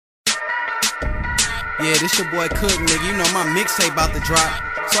Yeah, this your boy Cook, nigga. You know my mixtape about to drop.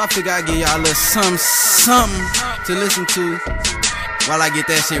 So I figure I'd give y'all a little something to listen to while I get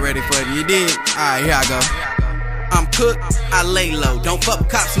that shit ready for you. You dig? Alright, here I go. I'm Cook, I lay low. Don't fuck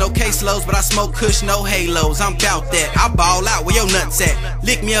with cops, no caseloads, but I smoke kush, no halos. I'm bout that, I ball out where your nuts at.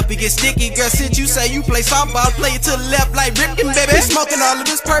 Lick me up and get sticky, girl, since you say you play softball, play it to the left like Ripken, baby. Smoking all of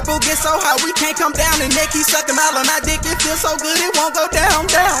this purple, get so hot we can't come down. And they keep sucking all on our dick, it feels so good it won't go down.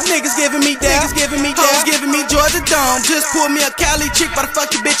 Niggas giving me down, hoes giving me Georgia Dome. Just pull me a Cali chick, but I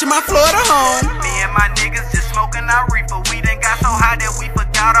fuck your bitch in my Florida home. Me and my niggas just smoking our reefer. We done got so high that we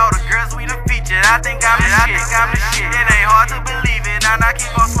forgot all the girls we done featured. I think I'm the shit. It ain't hard to believe it. Now I keep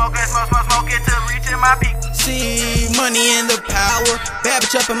on smoking, smoking till reaching my peak. See, money and the power, bad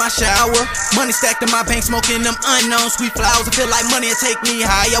bitch up in my shower. Money stacked in my bank, smoking them unknown sweet flowers. I feel like money will take me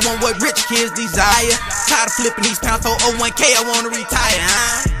high. I want what rich kids desire. Tired of flipping these pounds for 01K, I wanna retire,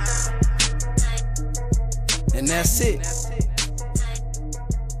 huh? And that's it.